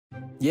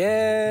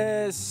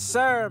Yes,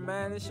 sir,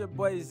 man. It's your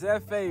boy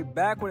Zefae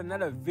back with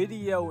another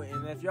video.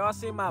 And if y'all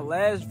seen my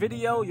last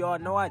video, y'all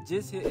know I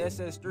just hit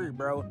SS3,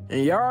 bro.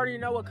 And y'all already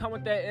know what come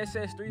with that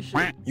SS3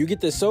 shit. You get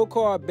the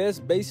so-called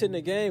best base in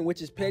the game,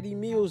 which is Petty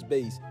Meals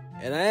base.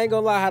 And I ain't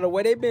gonna lie, how the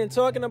way they been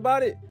talking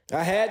about it,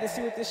 I had to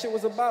see what this shit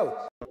was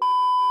about.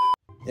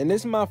 And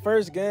this is my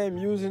first game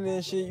using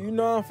this shit. You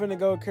know I'm finna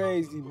go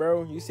crazy,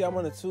 bro. You see I'm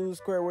on a 2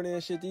 square with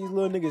this shit. These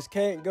little niggas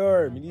can't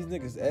guard me. These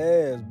niggas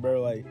ass,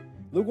 bro. Like,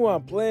 look who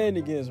I'm playing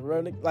against,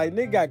 bro. Like,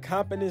 nigga got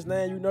comp in his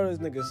name. You know this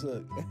nigga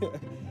suck.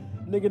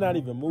 Nigga not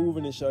even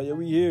moving and show. Yeah,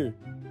 we here.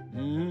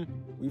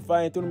 We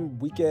fighting through them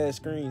weak ass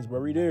screens,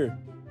 bro. We there.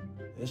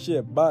 That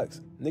shit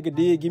box. Nigga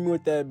did give me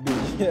with that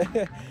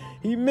bitch.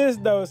 He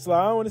missed though, so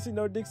I don't want to see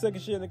no dick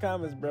sucking shit in the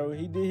comments, bro.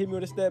 He did hit me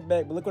with a step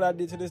back, but look what I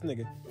did to this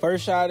nigga.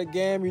 First shot of the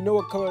game, you know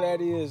what color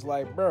that is.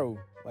 Like, bro,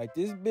 like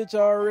this bitch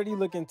already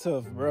looking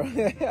tough, bro.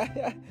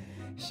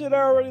 Shit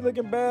already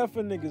looking bad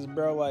for niggas,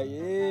 bro. Like,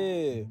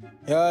 yeah.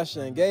 Y'all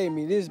shouldn't gave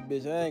me this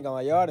bitch. I ain't gonna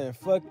lie, y'all done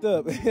fucked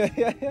up.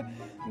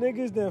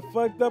 Niggas done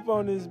fucked up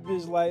on this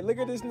bitch. Like, look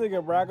at this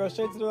nigga, bro. I go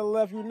straight to the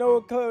left. You know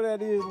what color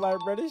that is. Like,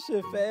 bro, this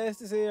shit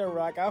fast as hell,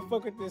 rock. I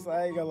fuck with this.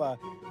 I ain't gonna lie.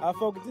 I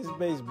fuck with this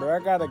base, bro. I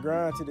gotta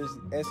grind to this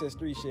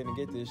SS3 shit and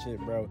get this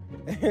shit, bro.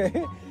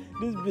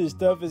 This bitch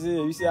tough as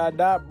hell. You see I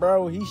died,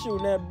 bro. He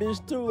shooting that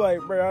bitch too. Like,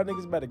 bro, y'all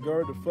niggas about to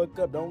guard the fuck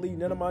up. Don't leave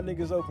none of my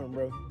niggas open,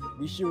 bro.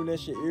 We shooting that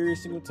shit every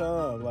single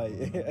time. Like,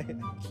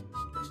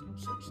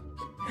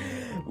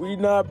 we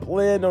not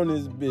playing on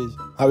this bitch.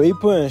 I mean, he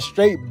putting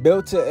straight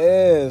belt to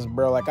ass,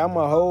 bro. Like, I'm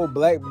a whole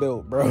black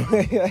belt, bro.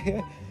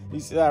 You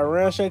see, I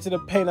ran straight to the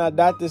paint. I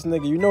dot this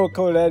nigga. You know what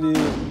color that is.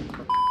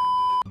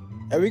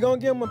 And we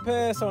gonna give him a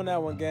pass on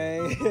that one,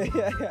 gang.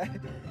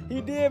 He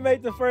did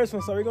make the first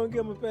one, so we gonna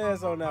give him a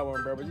pass on that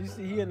one, bro. But you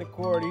see, he in the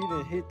court, he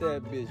didn't hit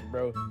that bitch,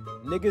 bro.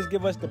 Niggas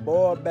give us the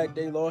ball back,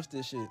 they lost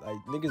this shit. Like,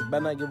 niggas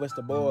better not give us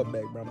the ball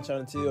back, bro. I'm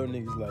trying to tell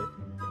niggas, like,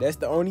 that's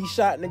the only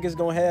shot niggas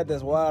gonna have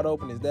that's wide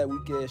open is that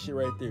weak ass shit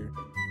right there.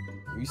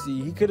 You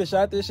see, he could have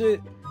shot this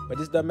shit, but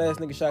this dumbass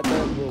nigga shot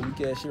that little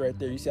weak ass shit right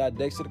there. You see, I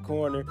dex to the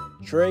corner,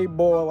 tray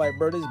ball, like,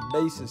 bro, this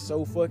base is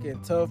so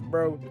fucking tough,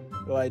 bro.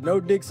 Like,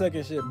 no dick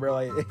sucking shit, bro.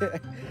 Like,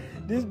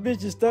 this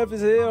bitch is tough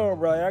as hell,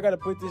 bro. Like, I gotta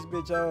put this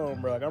bitch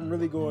on, bro. Like, I'm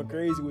really going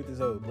crazy with this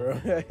hoe, bro.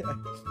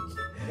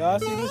 Y'all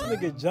see this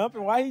nigga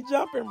jumping? Why he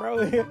jumping,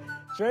 bro?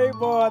 Trade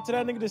ball to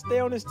that nigga to stay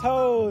on his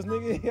toes,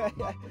 nigga.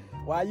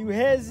 Why you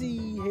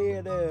hezzy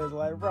head ass?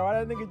 Like, bro,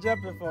 why that nigga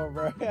jumping for,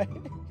 bro?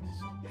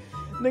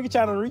 Nigga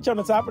trying to reach on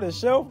the top of the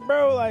shelf,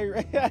 bro.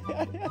 Like,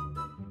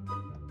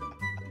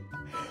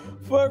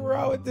 fuck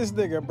wrong with this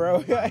nigga,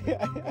 bro?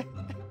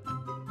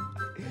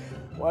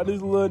 Why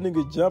this little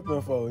nigga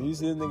jumping for? You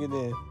see this nigga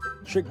then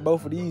trick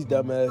both of these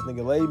dumbass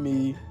nigga. Lay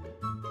me.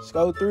 Just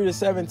go 3 to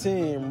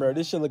 17, bro.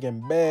 This shit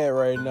looking bad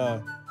right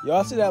now.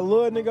 Y'all see that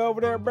little nigga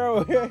over there,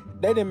 bro?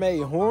 They done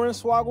made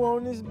hornswoggle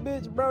on this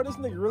bitch, bro. This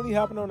nigga really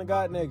hopping on the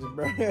god next,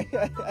 bro.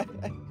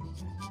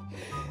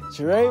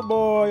 Trey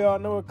boy, y'all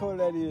know what color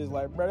that is.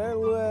 Like, bro, that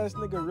little ass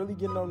nigga really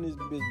getting on this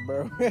bitch,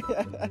 bro.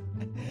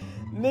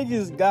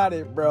 Niggas got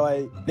it, bro.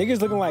 Like, niggas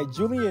looking like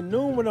Julian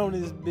Newman on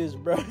this bitch,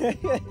 bro.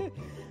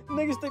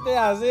 Niggas think they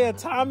Isaiah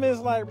Thomas,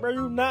 like, bro,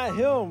 you not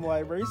him.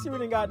 Like, bro, you see we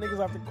done got niggas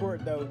off the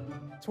court, though.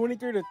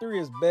 23 to 3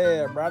 is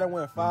bad, bro. I done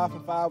went 5 for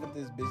 5 with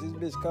this bitch.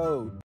 This bitch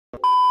cold.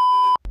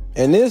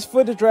 And this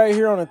footage right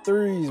here on the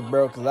 3s,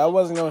 bro, because I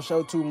wasn't going to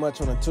show too much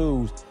on the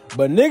 2s.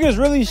 But niggas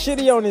really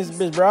shitty on this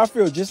bitch, bro. I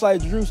feel just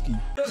like Drewski.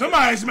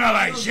 Somebody smell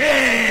like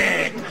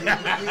shit.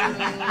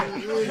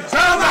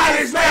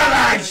 Somebody smell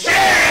like shit.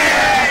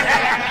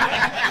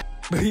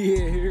 But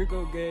yeah, here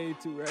go game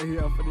 2 right here.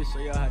 I'm finna show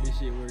y'all how this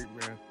shit work,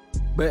 bro.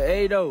 But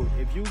hey though,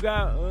 if you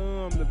got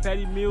the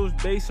Petty Meals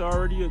base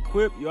already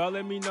equipped, y'all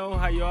let me know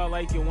how y'all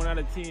like it 1 out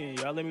of 10.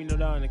 Y'all let me know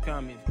down in the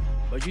comments.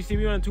 But you see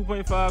me on a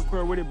 2.5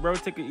 court with it, bro.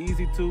 Take it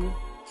easy too.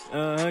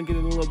 Get a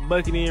little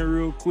bucket in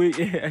real quick.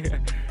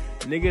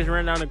 Niggas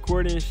run down the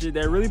court and shit.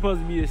 That really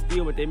supposed to be a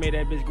steal, but they made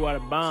that bitch go out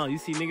of bounds. You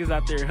see niggas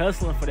out there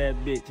hustling for that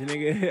bitch,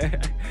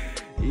 nigga.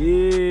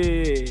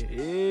 Yeah.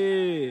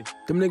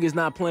 Them niggas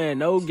not playing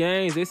no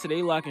games. They say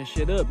they locking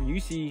shit up. And you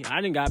see, I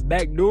done got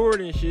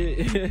backdoored and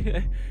shit.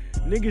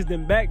 Niggas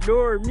done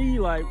backdoored me.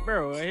 Like,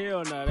 bro,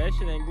 hell no. That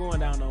shit ain't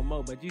going down no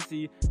more. But you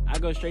see, I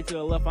go straight to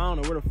the left. I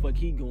don't know where the fuck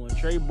he going.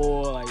 Trey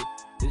ball, like,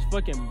 this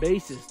fucking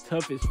base is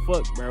tough as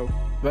fuck, bro.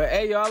 But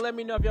hey, y'all let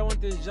me know if y'all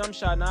want this jump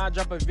shot. Now I'll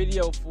drop a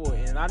video for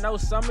it. And I know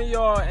some of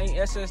y'all ain't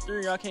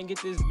SS3. Y'all can't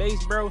get this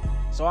base, bro.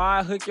 So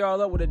I'll hook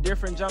y'all up with a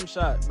different jump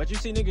shot. But you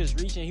see niggas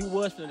reaching. He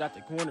was finna out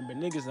the corner, but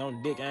niggas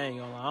on dick. I ain't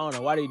gonna lie. I don't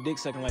know why they dick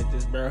sucking like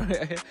this, bro.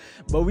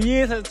 But we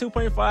is at a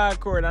 2.5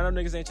 court. I know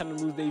niggas ain't trying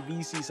to lose their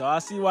VC. So I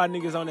see why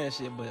niggas on that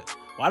shit. But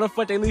why the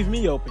fuck they leave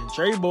me open?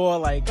 Trey ball,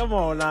 like, come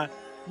on now.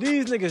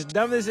 These niggas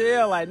dumb as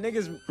hell. Like,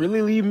 niggas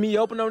really leave me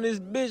open on this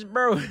bitch,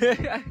 bro.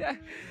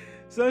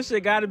 Some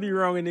shit gotta be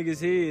wrong in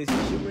niggas' heads. You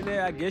shooting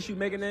there, I guess you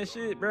making that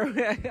shit, bro.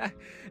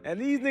 And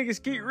these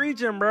niggas keep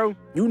reaching, bro.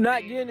 You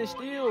not getting a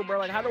steal, bro.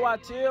 Like, how do I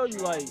tell you?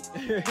 Like,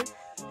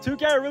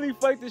 2K really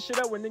fucked this shit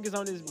up with niggas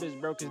on this bitch,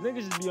 bro. Cause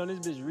niggas just be on this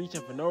bitch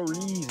reaching for no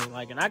reason.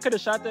 Like, and I could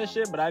have shot that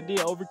shit, but I did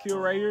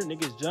overkill right here.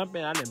 Niggas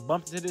jumping. I didn't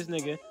bump into this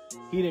nigga.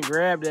 He didn't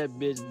grab that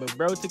bitch, but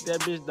bro took that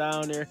bitch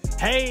down there.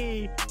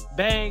 Hey,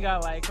 bang! I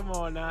like, come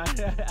on now.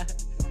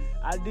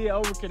 I did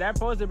overkill. That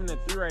supposed to have been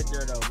a 3 right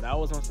there though, but I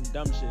was on some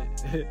dumb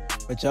shit.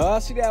 But y'all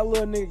see that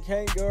little nigga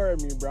can't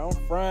guard me, bro.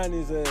 I'm frying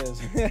his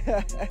ass.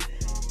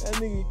 That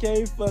nigga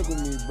can't fuck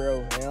with me,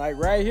 bro. And like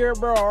right here,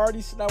 bro, I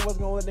already said I wasn't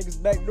gonna let niggas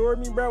backdoor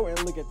me, bro.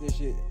 And look at this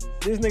shit.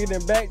 This nigga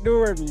done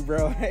backdoored me,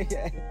 bro.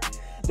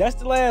 That's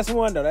the last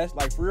one though. That's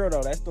like for real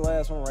though. That's the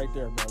last one right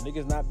there, bro.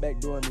 Niggas not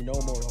backdooring me no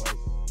more. Like,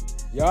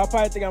 y'all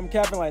probably think I'm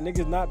capping, like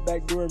niggas not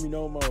backdooring me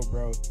no more,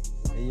 bro.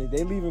 And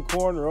they leaving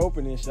corner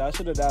open and shit. I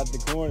should have dodged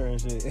the corner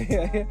and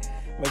shit.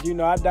 But you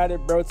know, I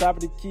dotted, bro, top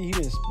of the key. He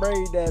done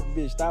sprayed that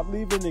bitch. Stop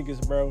leaving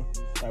niggas, bro.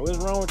 Like, what's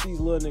wrong with these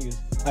little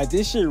niggas? Like,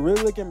 this shit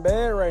really looking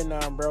bad right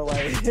now, bro.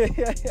 Like,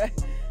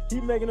 he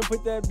making him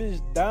put that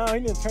bitch down.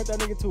 He done turned that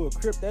nigga to a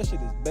crip. That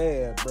shit is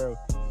bad, bro.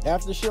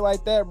 After shit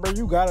like that, bro,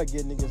 you gotta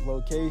get niggas'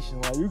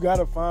 location. Like, you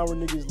gotta find where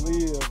niggas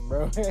live,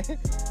 bro.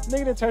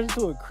 Nigga done turned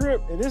into a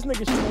crip, and this nigga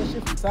shoot that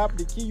shit from top of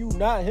the key. You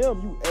not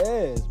him, you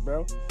ass,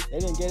 bro. They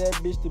didn't get that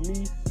bitch to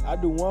me. I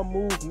do one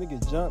move,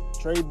 niggas jump,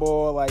 tray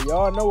ball. Like,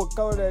 y'all know what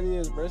color that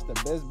is, bro. It's the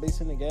best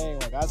base in the game.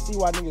 Like, I see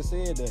why niggas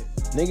said that.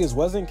 Niggas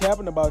wasn't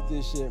capping about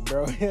this shit,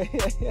 bro.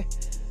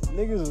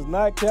 Niggas is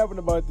not capping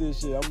about this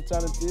shit. I'm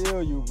trying to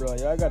tell you, bro.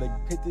 Y'all gotta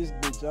put this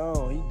bitch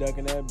on. He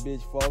ducking that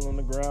bitch, fall on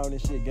the ground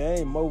and shit.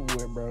 Game over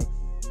with, bro.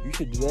 You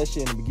should do that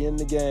shit in the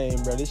beginning of the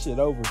game, bro. This shit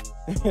over.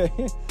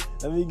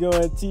 Let me go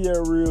and tee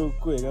up real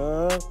quick,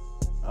 I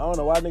don't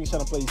know why niggas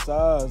trying to play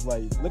size.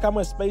 Like, look how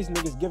much space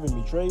niggas giving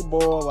me. Trade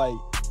ball, like,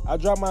 I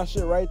drop my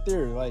shit right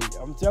there. Like,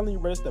 I'm telling you,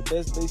 bro, it's the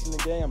best base in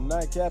the game. I'm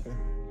not capping.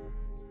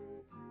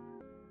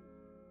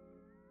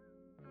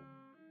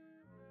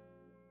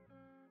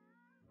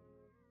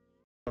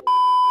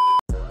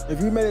 If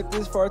you made it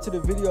this far to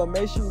the video,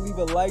 make sure you leave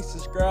a like,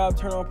 subscribe,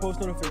 turn on post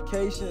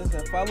notifications,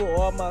 and follow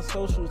all my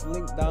socials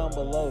linked down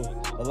below.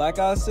 But like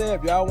I said,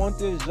 if y'all want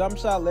this jump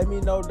shot, let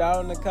me know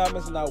down in the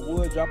comments, and I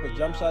would drop a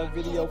jump shot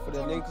video for the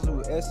niggas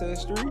who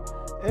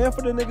SS3 and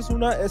for the niggas who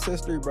not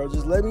SS3, bro.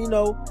 Just let me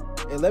know,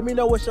 and let me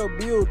know what's your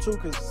build too,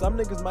 because some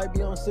niggas might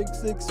be on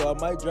 6.6, so I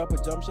might drop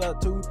a jump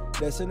shot too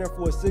that's in there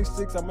for a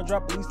 6.6. I'm gonna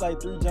drop at least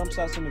like 3 jump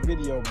shots in the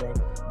video, bro.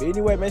 But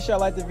anyway, make sure y'all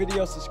like the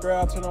video,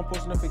 subscribe, turn on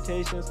post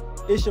notifications.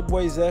 It's your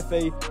boy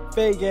Zefae,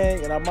 Faye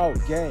Gang, and I'm out,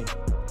 gang.